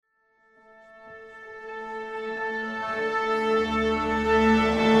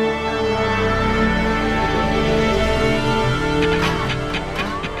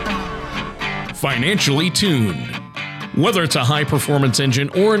Financially Tuned. Whether it's a high-performance engine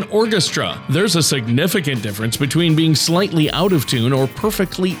or an orchestra, there's a significant difference between being slightly out of tune or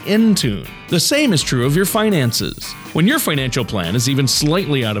perfectly in tune. The same is true of your finances. When your financial plan is even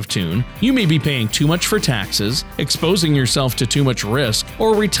slightly out of tune, you may be paying too much for taxes, exposing yourself to too much risk,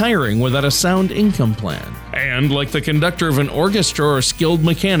 or retiring without a sound income plan. And like the conductor of an orchestra or skilled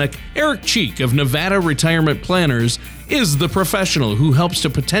mechanic, Eric Cheek of Nevada Retirement Planners is the professional who helps to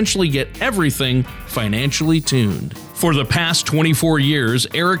potentially get everything financially tuned. For the past 24 years,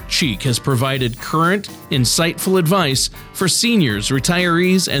 Eric Cheek has provided current, insightful advice for seniors,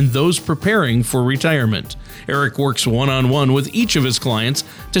 retirees, and those preparing for retirement. Eric works one-on-one with each of his clients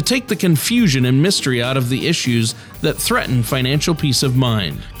to take the confusion and mystery out of the issues that threaten financial peace of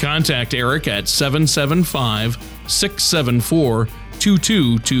mind. Contact Eric at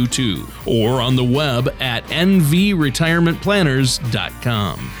 775-674-2222 or on the web at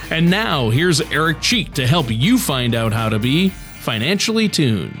nvretirementplanners.com. And now, here's Eric Cheek to help you find out how to be financially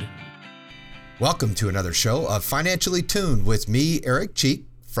tuned. Welcome to another show of Financially Tuned with me, Eric Cheek,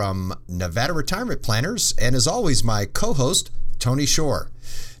 from Nevada Retirement Planners, and as always, my co-host, Tony Shore.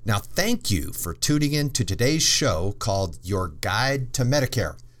 Now, thank you for tuning in to today's show called Your Guide to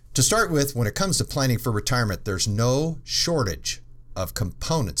Medicare. To start with, when it comes to planning for retirement, there's no shortage of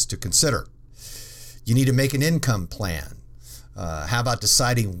components to consider. You need to make an income plan. How about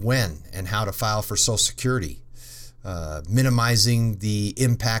deciding when and how to file for Social Security? Minimizing the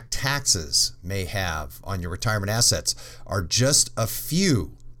impact taxes may have on your retirement assets are just a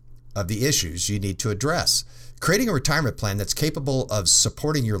few of the issues you need to address. Creating a retirement plan that's capable of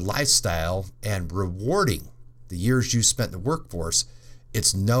supporting your lifestyle and rewarding the years you spent in the workforce,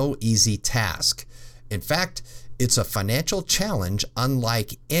 it's no easy task. In fact, it's a financial challenge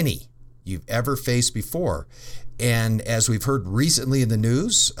unlike any you've ever faced before. And as we've heard recently in the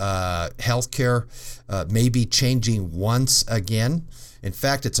news, healthcare may be changing once again. In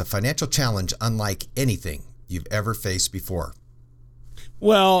fact, it's a financial challenge unlike anything you've ever faced before.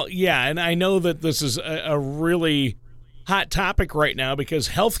 Well, yeah, and I know that this is a really hot topic right now because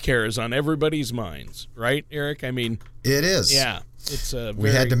healthcare is on everybody's minds, right, Eric? I mean, it is. Yeah. We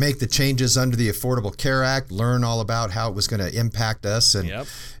had to make the changes under the Affordable Care Act, learn all about how it was going to impact us, and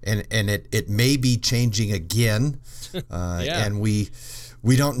it may be changing again, and we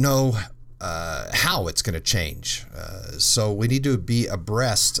don't know how it's going to change. So we need to be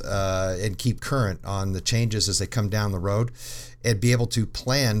abreast and keep current on the changes as they come down the road, and be able to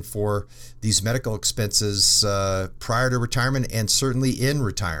plan for these medical expenses prior to retirement and certainly in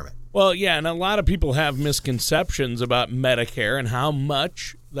retirement. Well, yeah, and a lot of people have misconceptions about Medicare and how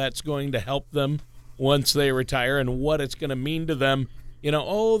much that's going to help them once they retire and what it's going to mean to them. You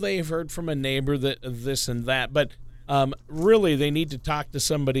know, they've heard from a neighbor that this and that, but really they need to talk to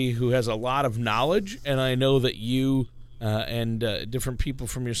somebody who has a lot of knowledge, and I know that you and different people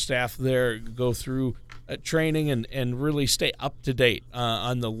from your staff there go through training and really stay up to date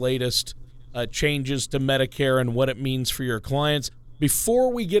on the latest changes to Medicare and what it means for your clients.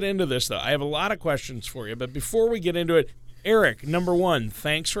 Before we get into this, though, I have a lot of questions for you. But before we get into it, Eric, number one,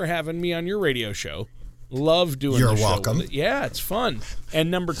 thanks for having me on your radio show. Love doing the show. You're welcome. Yeah, it's fun. And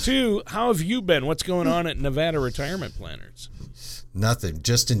number two, how have you been? What's going on at Nevada Retirement Planners? Nothing.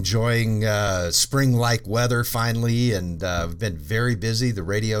 Just enjoying spring-like weather finally, and we've been very busy. The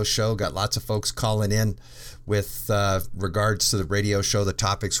radio show got lots of folks calling in with regards to the radio show, the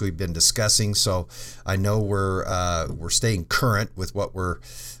topics we've been discussing. So I know we're staying current with what we're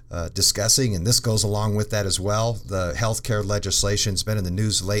discussing, and this goes along with that as well. The healthcare legislation's been in the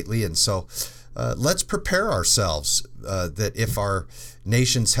news lately, and so let's prepare ourselves that if our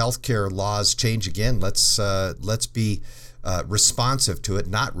nation's healthcare laws change again, let's be responsive to it,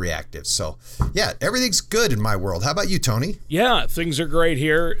 not reactive. So, yeah, everything's good in my world. How about you, Tony? Yeah, things are great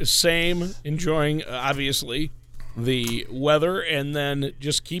here. Same, enjoying, obviously, the weather and then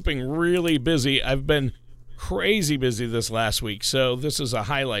just keeping really busy. I've been crazy busy this last week, so this is a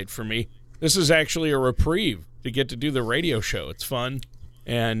highlight for me. This is actually a reprieve to get to do the radio show. It's fun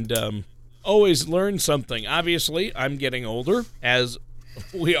and always learn something. Obviously, I'm getting older, as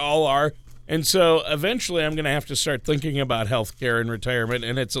we all are. And so eventually I'm going to have to start thinking about healthcare and retirement,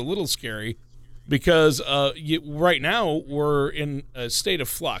 and it's a little scary because right now we're in a state of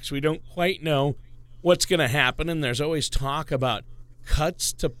flux. We don't quite know what's going to happen, and there's always talk about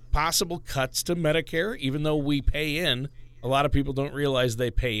possible cuts to Medicare, even though we pay in. A lot of people don't realize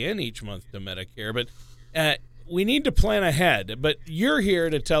they pay in each month to Medicare, but we need to plan ahead. But you're here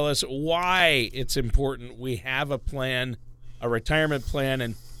to tell us why it's important we have a plan, a retirement plan,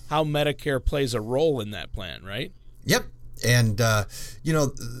 and how Medicare plays a role in that plan, right? Yep. And,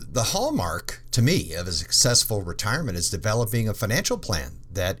 the hallmark to me of a successful retirement is developing a financial plan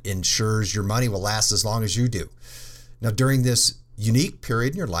that ensures your money will last as long as you do. Now, during this unique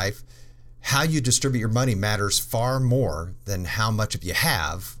period in your life, how you distribute your money matters far more than how much of you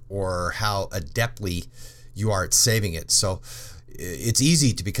have or how adeptly you are at saving it. So it's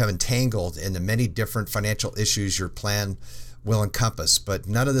easy to become entangled in the many different financial issues your plan will encompass, but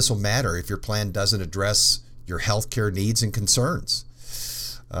none of this will matter if your plan doesn't address your healthcare needs and concerns.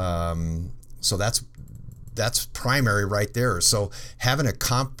 So that's primary right there. So having a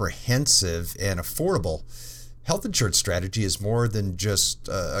comprehensive and affordable health insurance strategy is more than just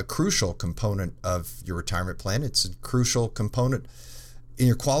a crucial component of your retirement plan. It's a crucial component in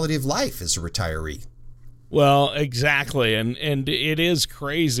your quality of life as a retiree. Well, exactly. And it is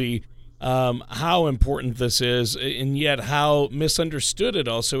crazy how important this is, and yet how misunderstood it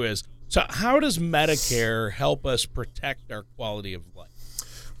also is. So how does Medicare help us protect our quality of life?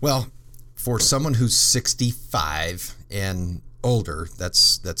 Well, for someone who's 65 and older,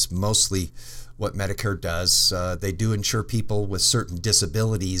 that's mostly what Medicare does. They do insure people with certain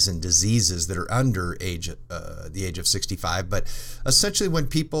disabilities and diseases that are under the age of 65. But essentially, when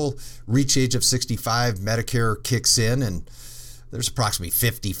people reach the age of 65, Medicare kicks in, and there's approximately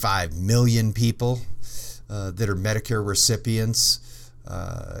 55 million people that are Medicare recipients.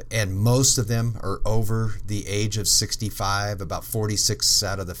 And most of them are over the age of 65, about 46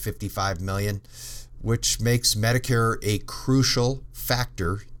 out of the 55 million, which makes Medicare a crucial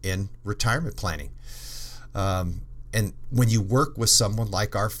factor in retirement planning. And when you work with someone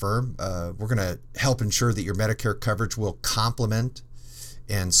like our firm, we're going to help ensure that your Medicare coverage will complement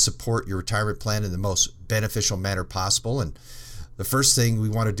and support your retirement plan in the most beneficial manner possible. And the first thing we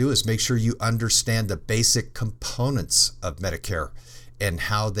want to do is make sure you understand the basic components of Medicare and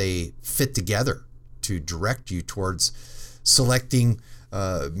how they fit together to direct you towards selecting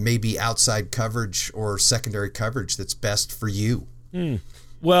maybe outside coverage or secondary coverage that's best for you.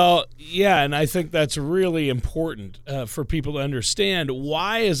 Well, yeah, and I think that's really important for people to understand.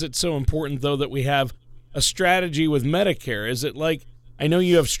 Why is it so important, though, that we have a strategy with Medicare? Is it like, I know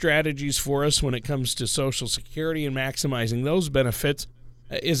you have strategies for us when it comes to Social Security and maximizing those benefits.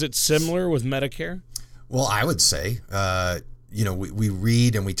 Is it similar with Medicare? Well, I would say, we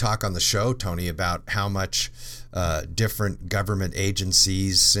read and we talk on the show, Tony, about how much different government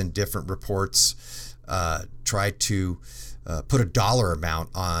agencies and different reports try to put a dollar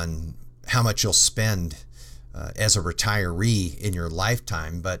amount on how much you'll spend as a retiree in your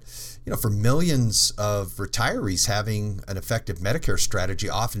lifetime. But, for millions of retirees, having an effective Medicare strategy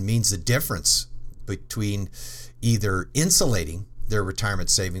often means the difference between either insulating their retirement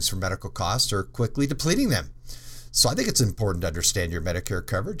savings from medical costs or quickly depleting them. So I think it's important to understand your Medicare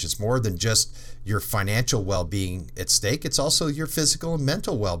coverage. It's more than just your financial well-being at stake. It's also your physical and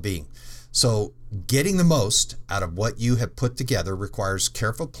mental well-being. So getting the most out of what you have put together requires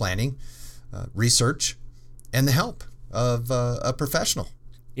careful planning, research, and the help of a professional.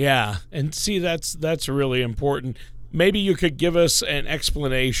 Yeah, and see, that's really important. Maybe you could give us an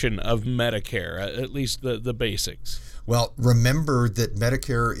explanation of Medicare, at least the basics. Well, remember that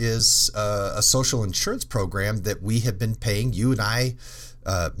Medicare is a social insurance program that we have been paying. You and I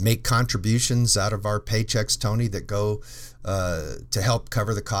make contributions out of our paychecks, Tony, that go to help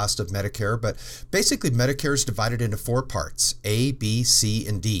cover the cost of Medicare. But basically, Medicare is divided into 4 parts, A, B, C,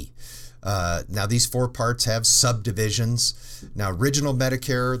 and D. Now, these 4 parts have subdivisions. Now, original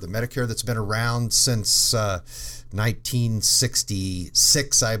Medicare, the Medicare that's been around since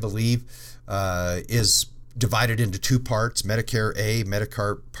 1966, I believe, is divided into 2 parts, Medicare A,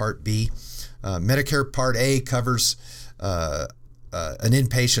 Medicare Part B. Medicare Part A covers an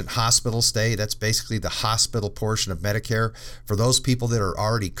inpatient hospital stay. That's basically the hospital portion of Medicare. For those people that are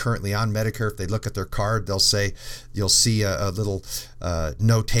already currently on Medicare, if they look at their card, you'll see a little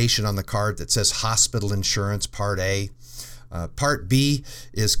notation on the card that says hospital insurance Part A. Part B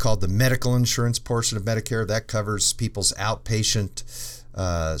is called the medical insurance portion of Medicare. That covers people's outpatient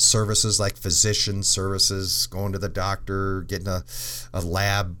services like physician services, going to the doctor, getting a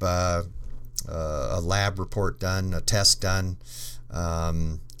lab report done, a test done,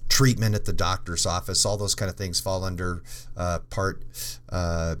 treatment at the doctor's office. All those kind of things fall under Part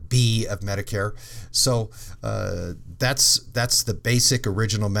B of Medicare. So that's the basic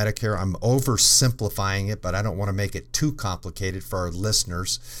original Medicare. I'm oversimplifying it, but I don't want to make it too complicated for our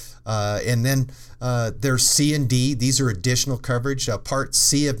listeners. And then there's C and D. These are additional coverage. Part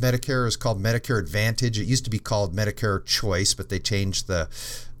C of Medicare is called Medicare Advantage. It used to be called Medicare Choice, but they changed the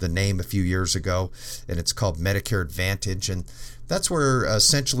name a few years ago, and it's called Medicare Advantage. And that's where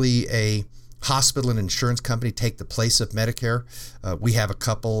essentially a hospital and insurance company take the place of Medicare. We have a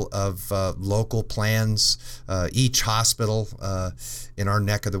couple of local plans. Each hospital in our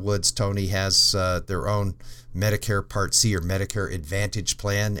neck of the woods, Tony, has their own Medicare Part C or Medicare Advantage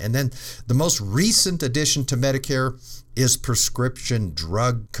plan. And then the most recent addition to Medicare is prescription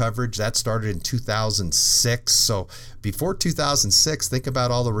drug coverage. That started in 2006. So before 2006, think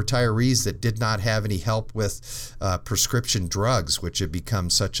about all the retirees that did not have any help with prescription drugs, which have become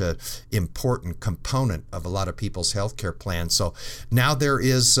such an important component of a lot of people's healthcare plans. So now there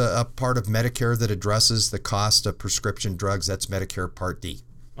is a part of Medicare that addresses the cost of prescription drugs. That's Medicare Part D.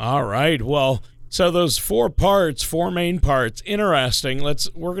 All right. Well, so those four main parts, interesting.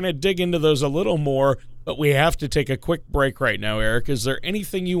 We're going to dig into those a little more, but we have to take a quick break right now, Eric. Is there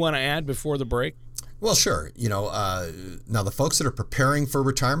anything you want to add before the break? Well, sure. Now the folks that are preparing for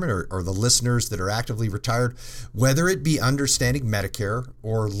retirement or the listeners that are actively retired, whether it be understanding Medicare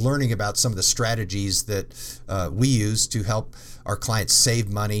or learning about some of the strategies that we use to help our clients save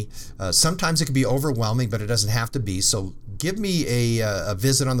money, sometimes it can be overwhelming, but it doesn't have to be. So give me a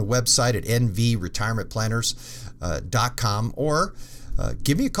visit on the website at nvretirementplanners.com or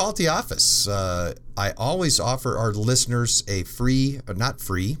give me a call at the office. I always offer our listeners a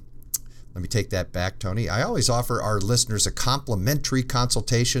let me take that back, Tony. I always offer our listeners a complimentary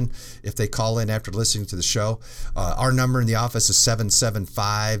consultation if they call in after listening to the show. Our number in the office is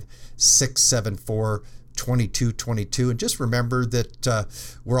 775-674-2222. And just remember that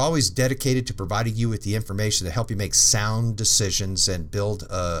we're always dedicated to providing you with the information to help you make sound decisions and build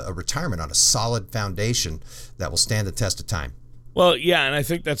a retirement on a solid foundation that will stand the test of time. Well, yeah, and I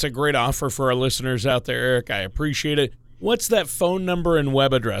think that's a great offer for our listeners out there, Eric. I appreciate it. What's that phone number and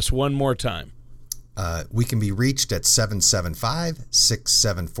web address one more time? We can be reached at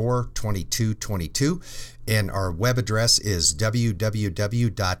 775-674-2222. And our web address is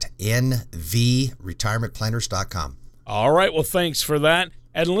www.nvretirementplanners.com. All right. Well, thanks for that.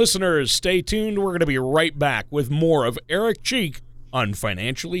 And listeners, stay tuned. We're going to be right back with more of Eric Cheek on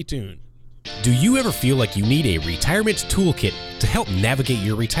Financially Tuned. Do you ever feel like you need a retirement toolkit to help navigate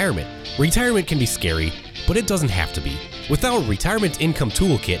your retirement? Retirement can be scary, but it doesn't have to be. With our Retirement Income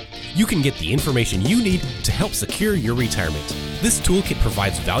Toolkit, you can get the information you need to help secure your retirement. This toolkit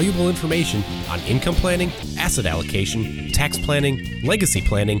provides valuable information on income planning, asset allocation, tax planning, legacy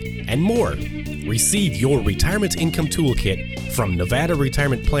planning, and more. Receive your Retirement Income Toolkit from Nevada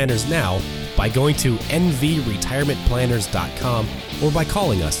Retirement Planners now by going to nvretirementplanners.com or by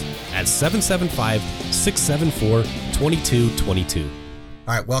calling us at 775-674-2222.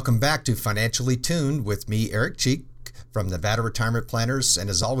 All right, welcome back to Financially Tuned with me, Eric Cheek, from Nevada Retirement Planners, and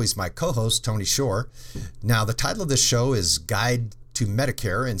as always, my co-host, Tony Shore. Now, the title of this show is Guide to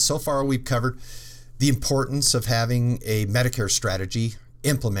Medicare, and so far we've covered the importance of having a Medicare strategy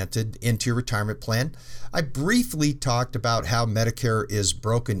implemented into your retirement plan. I briefly talked about how Medicare is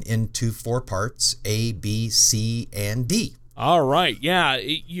broken into four parts, A, B, C, and D. All right. Yeah,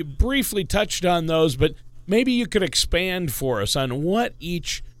 you briefly touched on those, but maybe you could expand for us on what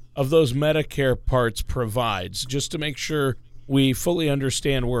each of those Medicare parts provides, just to make sure we fully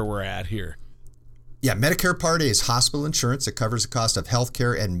understand where we're at here. Yeah, Medicare Part A is hospital insurance. It covers the cost of health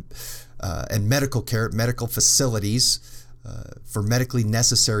care and medical care at medical facilities for medically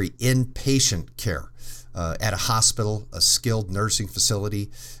necessary inpatient care at a hospital, a skilled nursing facility,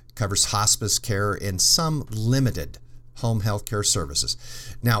 covers hospice care, and some limited home health care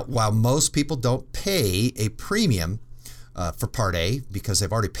services. Now, while most people don't pay a premium for Part A because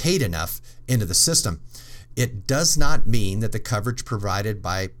they've already paid enough into the system, it does not mean that the coverage provided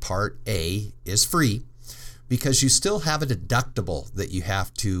by Part A is free, because you still have a deductible that you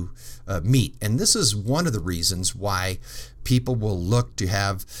have to meet. And this is one of the reasons why people will look to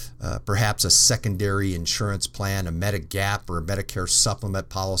have perhaps a secondary insurance plan, a Medigap or a Medicare supplement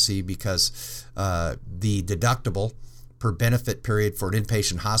policy, because the deductible per benefit period for an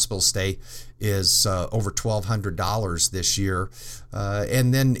inpatient hospital stay is over $1,200 this year.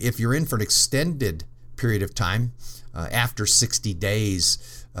 And then if you're in for an extended period of time, after 60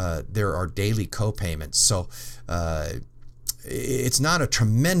 days, there are daily co-payments. So it's not a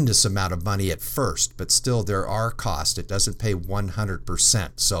tremendous amount of money at first, but still there are costs. It doesn't pay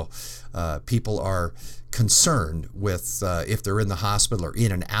 100%. So people are concerned with if they're in the hospital or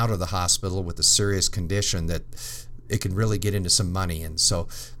in and out of the hospital with a serious condition, that it can really get into some money. And so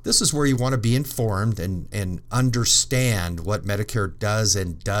this is where you want to be informed and understand what Medicare does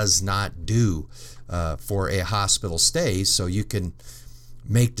and does not do for a hospital stay, so you can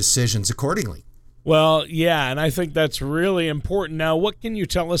make decisions accordingly. Well, yeah, and I think that's really important. Now, what can you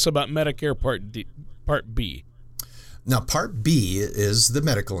tell us about Medicare Part B? Now, Part B is the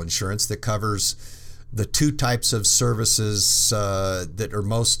medical insurance that covers the two types of services that are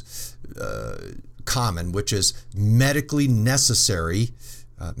most common, which is medically necessary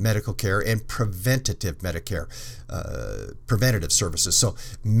medical care and preventative preventative services. So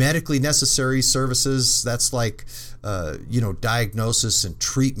medically necessary services, that's like, diagnosis and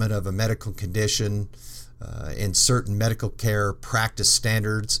treatment of a medical condition and certain medical care practice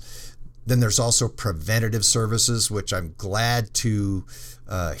standards. Then there's also preventative services, which I'm glad to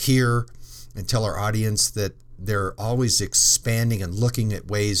hear and tell our audience that they're always expanding and looking at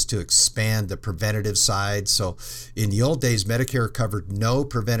ways to expand the preventative side. So in the old days, Medicare covered no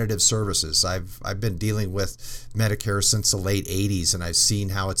preventative services. I've been dealing with Medicare since the late 80s, and I've seen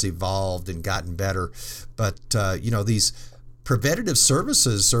how it's evolved and gotten better. But, these preventative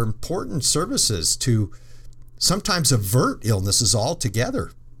services are important services to sometimes avert illnesses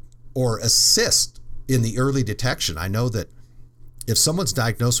altogether or assist in the early detection. I know that if someone's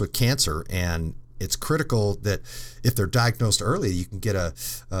diagnosed with cancer, and it's critical that if they're diagnosed early, you can get a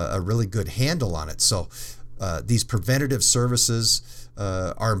really good handle on it. So these preventative services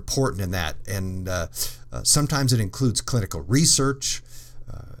are important in that. And sometimes it includes clinical research,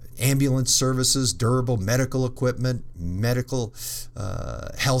 ambulance services, durable medical equipment, medical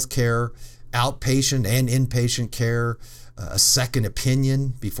health care, outpatient and inpatient care, a second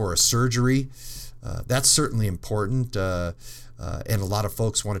opinion before a surgery. That's certainly important. And a lot of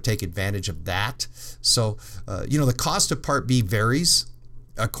folks want to take advantage of that. So, the cost of Part B varies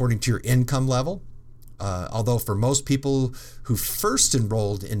according to your income level. Although for most people who first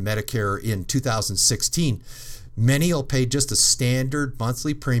enrolled in Medicare in 2016, many will pay just a standard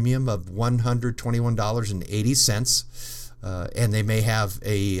monthly premium of $121.80. And they may have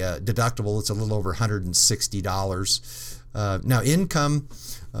a deductible that's a little over $160. Now, income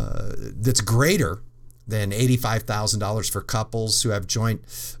that's greater than $85,000 for couples who have joint,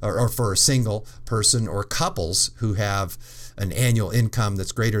 or for a single person, or couples who have an annual income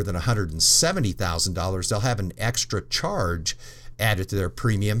that's greater than $170,000, they'll have an extra charge added to their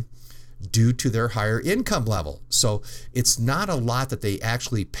premium due to their higher income level. So it's not a lot that they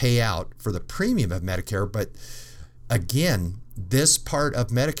actually pay out for the premium of Medicare, but again, this part of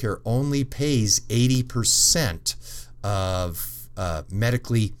Medicare only pays 80% of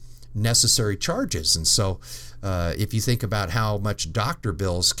medically necessary charges. And so if you think about how much doctor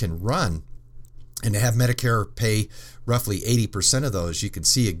bills can run, and to have Medicare pay roughly 80% of those, you can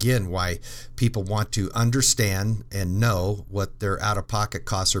see again why people want to understand and know what their out-of-pocket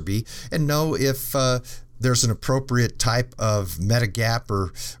costs are be, and know if there's an appropriate type of Medigap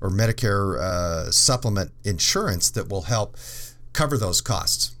or Medicare supplement insurance that will help cover those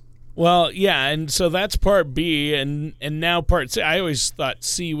costs. Well, yeah, and so that's Part B, and now Part C. I always thought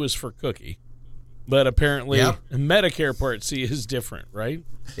C was for cookie, but apparently Medicare Part C is different, right?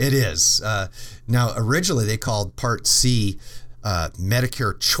 It is. Now, originally they called Part C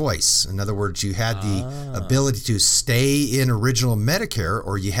Medicare Choice. In other words, you had the ability to stay in original Medicare,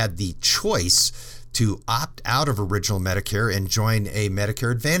 or you had the choice to opt out of original Medicare and join a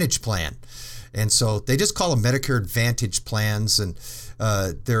Medicare Advantage plan. And so they just call them Medicare Advantage plans, and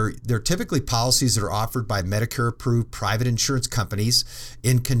they're typically policies that are offered by Medicare-approved private insurance companies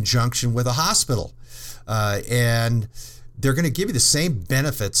in conjunction with a hospital. And they're going to give you the same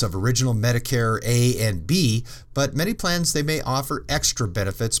benefits of original Medicare A and B, but many plans, they may offer extra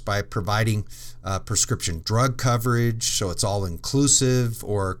benefits by providing prescription drug coverage, so it's all inclusive,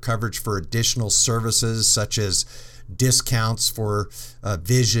 or coverage for additional services such as discounts for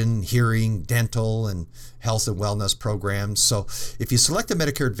vision, hearing, dental, and health and wellness programs. So if you select a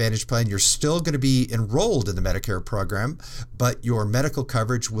Medicare Advantage plan, you're still going to be enrolled in the Medicare program, but your medical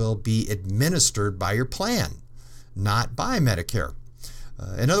coverage will be administered by your plan, not by Medicare.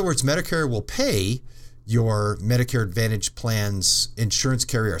 In other words, Medicare will pay your Medicare Advantage plan's insurance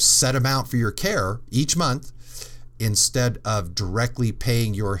carrier a set amount for your care each month instead of directly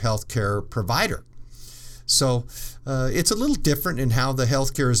paying your healthcare provider. So it's a little different in how the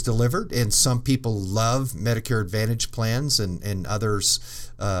healthcare is delivered, and some people love Medicare Advantage plans, and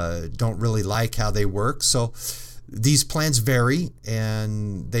others don't really like how they work. So these plans vary,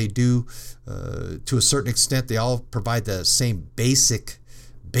 and they do, to a certain extent, they all provide the same basic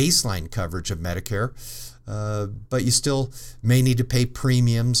baseline coverage of Medicare. But you still may need to pay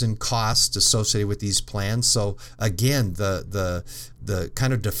premiums and costs associated with these plans. So again, the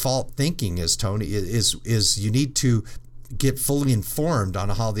kind of default thinking is, Tony, is you need to get fully informed on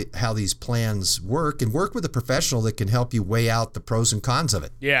how these plans work, and work with a professional that can help you weigh out the pros and cons of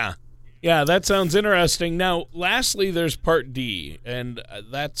it. Yeah. Yeah, that sounds interesting. Now, lastly, there's Part D, and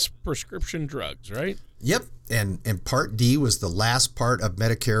that's prescription drugs, right? Yep, and Part D was the last part of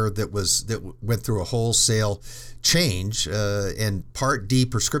Medicare that went through a wholesale change. And Part D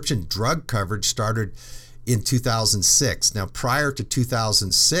prescription drug coverage started in 2006. Now, prior to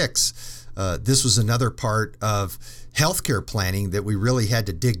 2006, this was another part of healthcare planning that we really had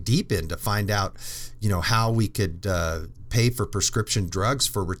to dig deep in to find out, how we could pay for prescription drugs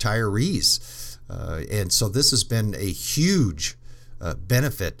for retirees. And so this has been a huge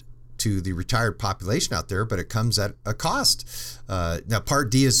benefit to the retired population out there, but it comes at a cost. Now,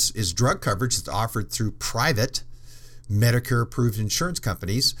 Part D is drug coverage that's offered through private Medicare-approved insurance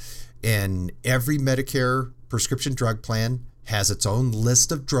companies, and every Medicare prescription drug plan has its own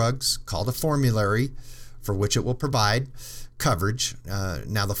list of drugs called a formulary for which it will provide coverage.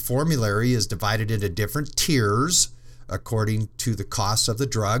 Now, the formulary is divided into different tiers according to the cost of the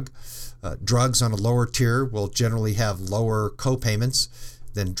drug. Drugs on a lower tier will generally have lower co-payments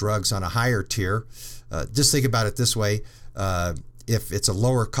than drugs on a higher tier. Just think about it this way. If it's a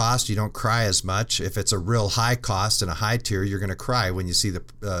lower cost, you don't cry as much. If it's a real high cost and a high tier, you're going to cry when you see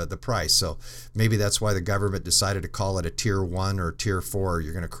the price. So maybe that's why the government decided to call it a tier 1 or tier 4.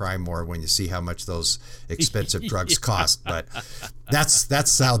 You're going to cry more when you see how much those expensive drugs cost. But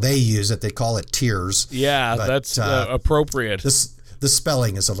that's how they use it. They call it tiers. Yeah, but, that's appropriate. The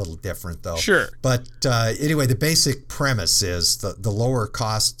spelling is a little different, though. Sure. But anyway, the basic premise is the lower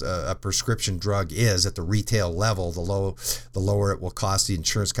cost a prescription drug is at the retail level, the lower it will cost the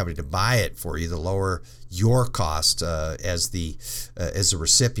insurance company to buy it for you, the lower your cost as the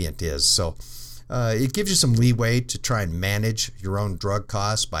recipient is. So it gives you some leeway to try and manage your own drug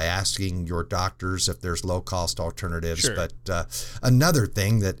costs by asking your doctors if there's low-cost alternatives. Sure. But another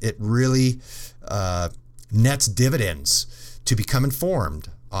thing that it really nets dividends to become informed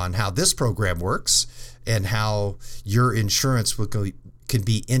on how this program works and how your insurance can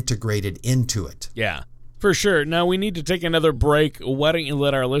be integrated into it. Yeah, for sure. Now, we need to take another break. Why don't you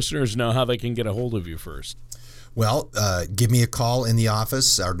let our listeners know how they can get a hold of you first? Well, give me a call in the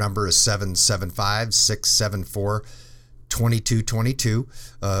office. Our number is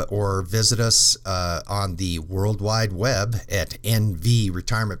 775-674-2222, or visit us on the World Wide Web at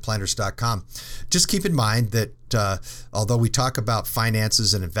nvretirementplanners.com. Just keep in mind that although we talk about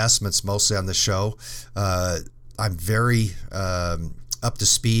finances and investments mostly on the show, I'm very up to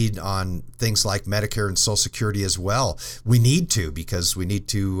speed on things like Medicare and Social Security as well. We need to, because we need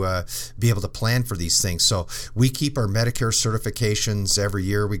to be able to plan for these things. So we keep our Medicare certifications every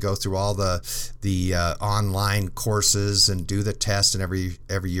year. We go through all the online courses and do the test and every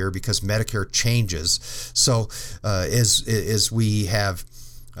year, because Medicare changes. So as we have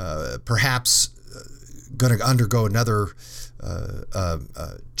perhaps going to undergo another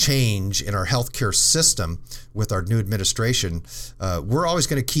change in our healthcare system with our new administration, we're always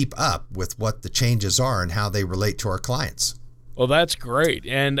going to keep up with what the changes are and how they relate to our clients. Well, that's great,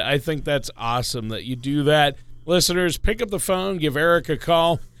 and I think that's awesome that you do that. Listeners, pick up the phone, give Eric a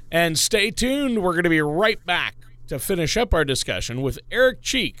call, and stay tuned. We're going to be right back to finish up our discussion with Eric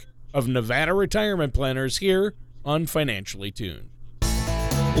Cheek of Nevada Retirement Planners here on Financially Tuned.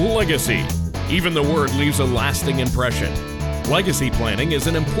 Legacy. Even the word leaves a lasting impression. Legacy planning is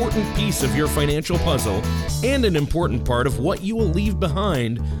an important piece of your financial puzzle and an important part of what you will leave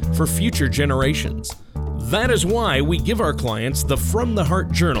behind for future generations. That is why we give our clients the From the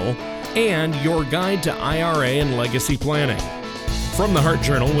Heart Journal and your guide to IRA and legacy planning. From the Heart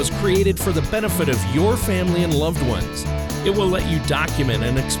Journal was created for the benefit of your family and loved ones. It will let you document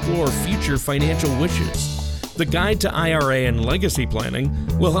and explore future financial wishes. The Guide to IRA and Legacy Planning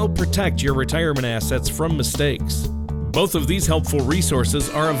will help protect your retirement assets from mistakes. Both of these helpful resources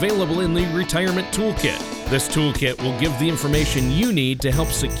are available in the Retirement Toolkit. This toolkit will give the information you need to help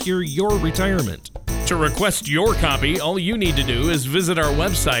secure your retirement. To request your copy, all you need to do is visit our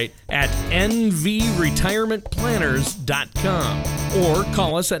website at nvretirementplanners.com or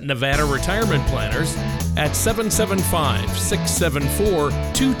call us at Nevada Retirement Planners at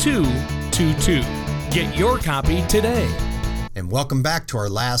 775-674-2222. Get your copy today. And welcome back to our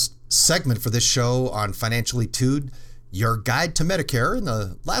last segment for this show on Financially Tuned, your guide to Medicare. In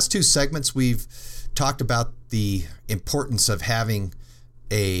the last two segments, we've talked about the importance of having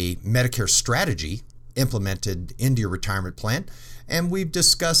a Medicare strategy implemented into your retirement plan. And we've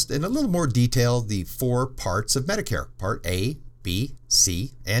discussed in a little more detail the 4 parts of Medicare, Part A, B,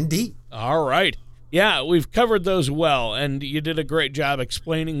 C, and D. All right. Yeah, we've covered those well, and you did a great job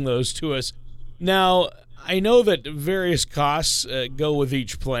explaining those to us. Now, I know that various costs go with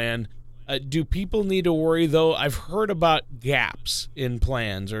each plan. Do people need to worry, though? I've heard about gaps in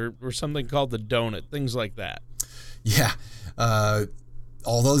plans or something called the donut, things like that. Yeah.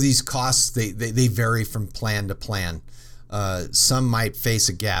 Although these costs, they vary from plan to plan. Some might face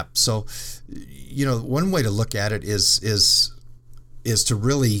a gap. So, one way to look at it is to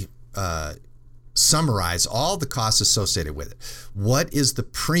really summarize all the costs associated with it. What is the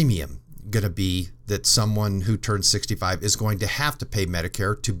premium going to be that someone who turns 65 is going to have to pay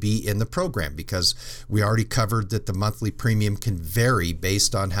Medicare to be in the program? Because we already covered that the monthly premium can vary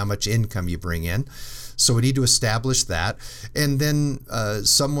based on how much income you bring in. So we need to establish that. And then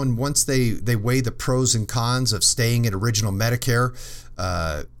someone, once they weigh the pros and cons of staying at original Medicare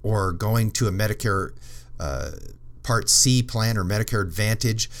or going to a Medicare Part C plan or Medicare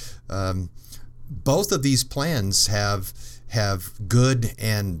Advantage, both of these plans have good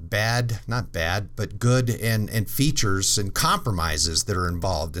and bad, not bad, but good and features and compromises that are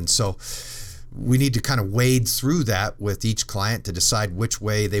involved. And so we need to kind of wade through that with each client to decide which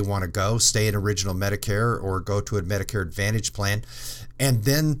way they want to go, stay in original Medicare or go to a Medicare Advantage plan. And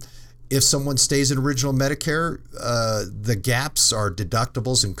then if someone stays in original Medicare, the gaps are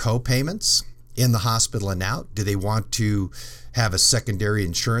deductibles and co-payments in the hospital and out. Do they want to have a secondary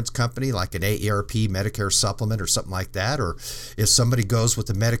insurance company like an AARP Medicare supplement or something like that? Or if somebody goes with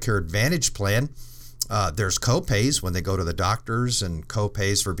the Medicare Advantage plan, there's co-pays when they go to the doctors and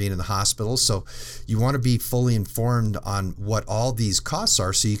co-pays for being in the hospital. So you want to be fully informed on what all these costs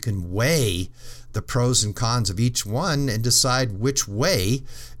are so you can weigh the pros and cons of each one and decide which way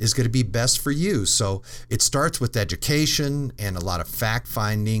is going to be best for you. So it starts with education and a lot of fact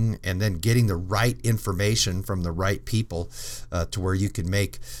finding and then getting the right information from the right people to where you can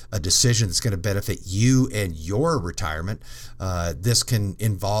make a decision that's going to benefit you and your retirement. This can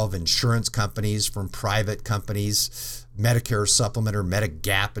involve insurance companies from private companies, Medicare supplement or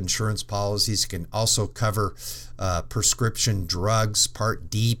Medigap insurance policies. It can also cover prescription drugs, Part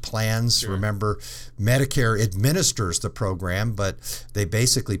D plans. Sure. Remember, Medicare administers the program, but they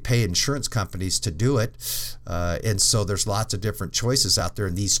basically pay insurance companies to do it. And so there's lots of different choices out there,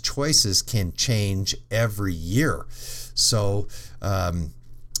 and these choices can change every year. So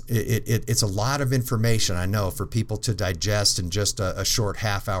it's a lot of information, I know, for people to digest in just a short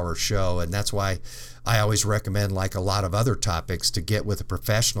half-hour show, and that's why I always recommend, like a lot of other topics, to get with a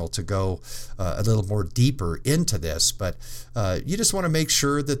professional to go a little more deeper into this. But you just want to make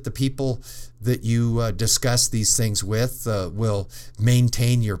sure that the people that you discuss these things with will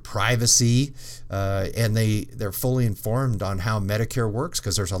maintain your privacy and they're fully informed on how Medicare works,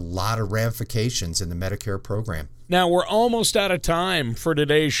 because there's a lot of ramifications in the Medicare program. Now, we're almost out of time for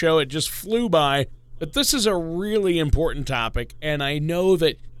today's show. It just flew by, but this is a really important topic, and I know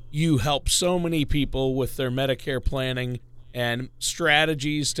that you help so many people with their Medicare planning and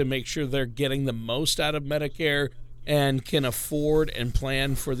strategies to make sure they're getting the most out of Medicare and can afford and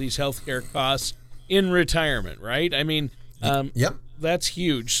plan for these healthcare costs in retirement, right? I mean, yep, that's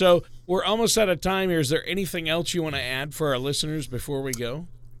huge. So we're almost out of time here. Is there anything else you want to add for our listeners before we go?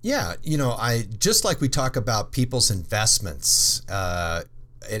 Yeah, I just like we talk about people's investments and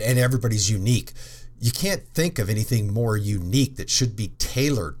everybody's unique. You can't think of anything more unique that should be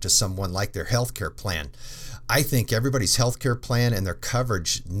tailored to someone like their healthcare plan. I think everybody's healthcare plan and their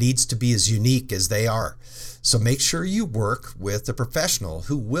coverage needs to be as unique as they are. So make sure you work with a professional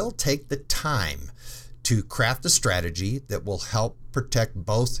who will take the time to craft a strategy that will help protect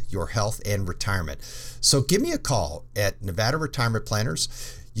both your health and retirement. So give me a call at Nevada Retirement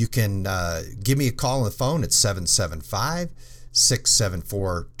Planners. You can give me a call on the phone at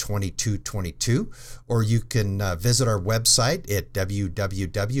 775-674-2222, or you can visit our website at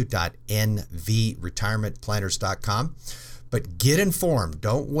www.nvretirementplanners.com. But get informed.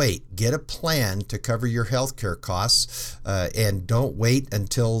 Don't wait. Get a plan to cover your healthcare costs, and don't wait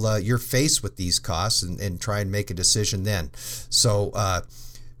until you're faced with these costs and try and make a decision then. So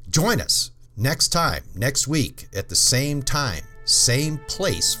join us next week at the same time, same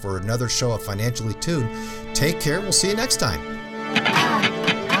place for another show of Financially Tuned. Take care. We'll see you next time.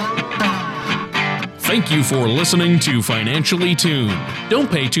 Thank you for listening to Financially Tuned. Don't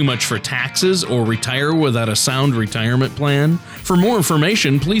pay too much for taxes or retire without a sound retirement plan. For more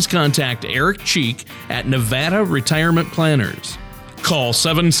information, please contact Eric Cheek at Nevada Retirement Planners. Call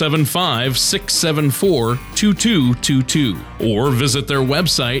 775-674-2222 or visit their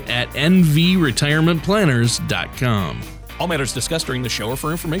website at nvretirementplanners.com. All matters discussed during the show are for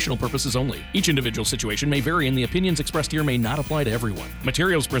informational purposes only. Each individual situation may vary, and the opinions expressed here may not apply to everyone.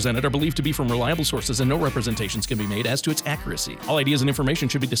 Materials presented are believed to be from reliable sources, and no representations can be made as to its accuracy. All ideas and information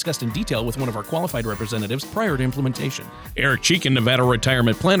should be discussed in detail with one of our qualified representatives prior to implementation. Eric Cheek and Nevada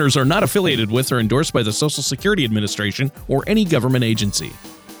Retirement Planners are not affiliated with or endorsed by the Social Security Administration or any government agency.